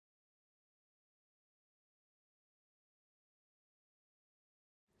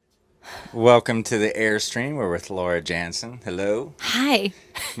Welcome to the Airstream. We're with Laura Jansen. Hello. Hi.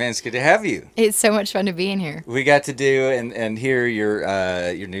 Man, it's good to have you. It's so much fun to be in here. We got to do and hear your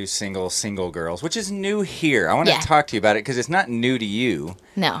new single Girls, which is new here. I want to Yeah. talk to you about it because it's not new to you.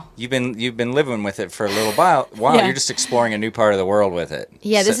 No. You've been living with it for a little while. Yeah. You're just exploring a new part of the world with it.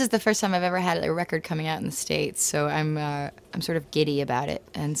 Yeah, this So- is the first time I've ever had a record coming out in the States, so I'm sort of giddy about it.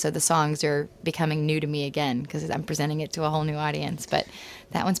 And so the songs are becoming new to me again because I'm presenting it to a whole new audience. But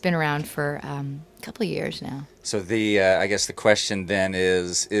that one's been around for a couple of years now. So I guess the question then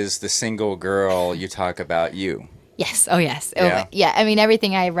is the single girl you talk about you? Yes. Oh, yes. Yeah. Oh, yeah. I mean,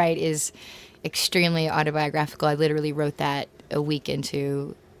 everything I write is extremely autobiographical. I literally wrote that a week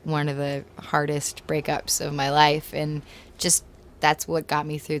into one of the hardest breakups of my life, and just that's what got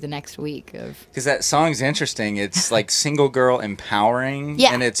me through the next week of. Because that song's interesting. It's like single girl empowering,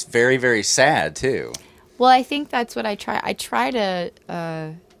 Yeah. and it's very, very sad too. Well, I think that's what I try. I try to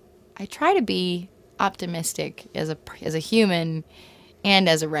be optimistic as a human and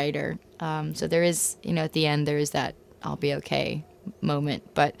as a writer. So there is, at the end there is that I'll be okay moment,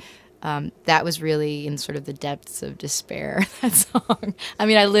 but that was really in sort of the depths of despair. That song. I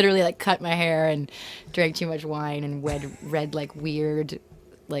mean, I literally like cut my hair and drank too much wine and read like weird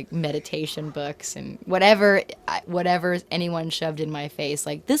like meditation books and whatever anyone shoved in my face,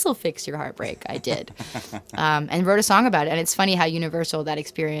 like this'll fix your heartbreak. I did, and wrote a song about it. And it's funny how universal that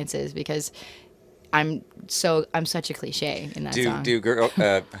experience is because I'm such a cliche in that song.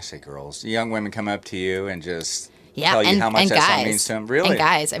 I say girls, young women come up to you and just Yeah, tell you and, how much and that guys, song means to them? Really? And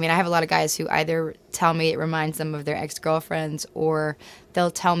guys. I mean, I have a lot of guys who either tell me it reminds them of their ex-girlfriends, or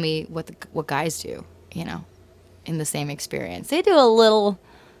they'll tell me what guys do, in the same experience. They do a little.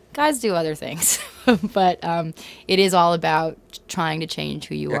 Guys do other things, but it is all about trying to change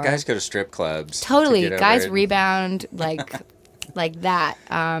who you Yeah, are. guys go to strip clubs. Totally, to get over guys it. rebound like that,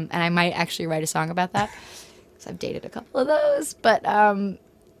 and I might actually write a song about that because I've dated a couple of those. But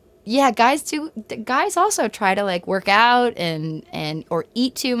yeah, guys too. Guys also try to like work out and or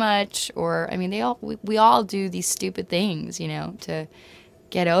eat too much, or I mean, we all do these stupid things, to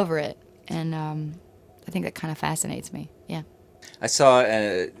get over it, and I think that kind of fascinates me. Yeah. I saw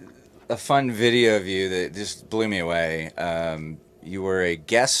a fun video of you that just blew me away. You were a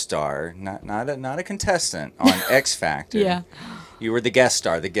guest star, not a contestant on X Factor. Yeah. You were the guest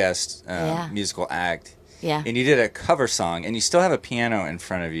star, the guest Yeah. musical act. Yeah. And you did a cover song, and you still have a piano in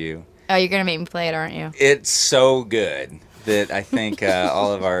front of you. Oh, you're gonna make me play it, aren't you? It's so good that I think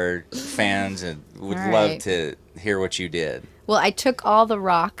all of our fans would All love right. to hear what you did. Well, I took all the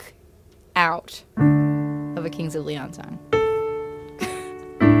rock out of a Kings of Leon song.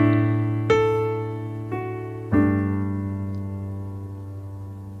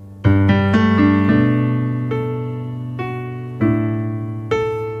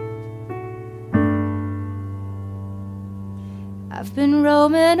 I've been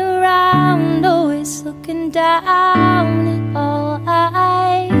roaming around, always looking down at all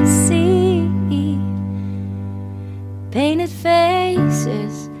I see. Painted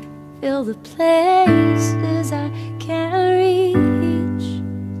faces fill the places I can't reach.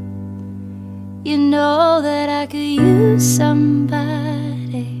 You know that I could use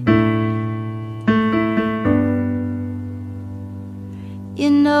somebody. You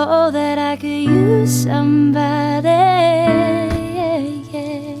know that I could use somebody.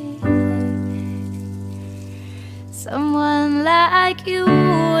 Someone like you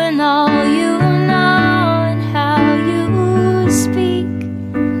and all you know and how you speak.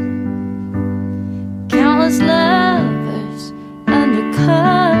 Countless lovers under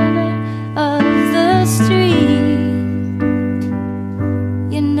cover of the street.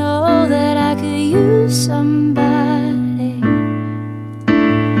 You know that I could use somebody.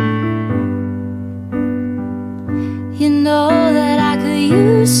 You know that I could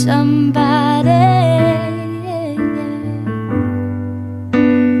use somebody.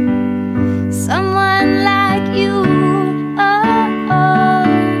 Someone like you, oh, oh,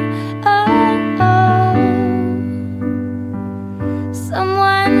 oh, oh.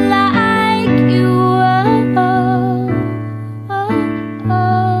 Someone like you, oh, oh,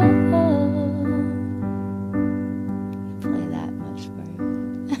 oh, oh. Play that much for you.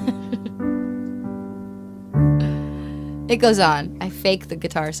 It goes on. I fake the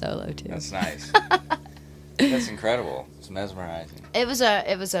guitar solo too. That's nice. That's incredible. It's mesmerizing. It was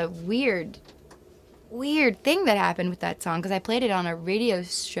a weird thing that happened with that song because I played it on a radio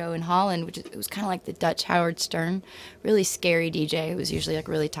show in Holland, it was kind of like the Dutch Howard Stern, really scary DJ who was usually like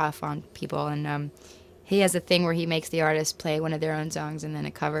really tough on people, and he has a thing where he makes the artist play one of their own songs and then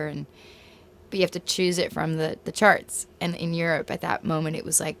a cover, and but you have to choose it from the charts. And in Europe at that moment, it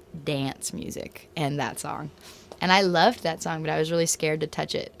was like dance music and that song. And I loved that song, but I was really scared to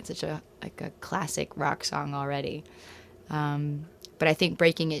touch it. It's such a classic rock song already. But I think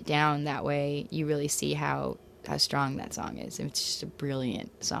breaking it down that way, you really see how strong that song is. It's just a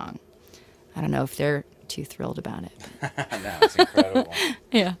brilliant song. I don't know if they're too thrilled about it. No, it's incredible.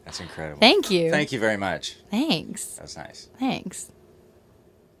 Yeah. That's incredible. Thank you. Thank you very much. Thanks. That was nice. Thanks.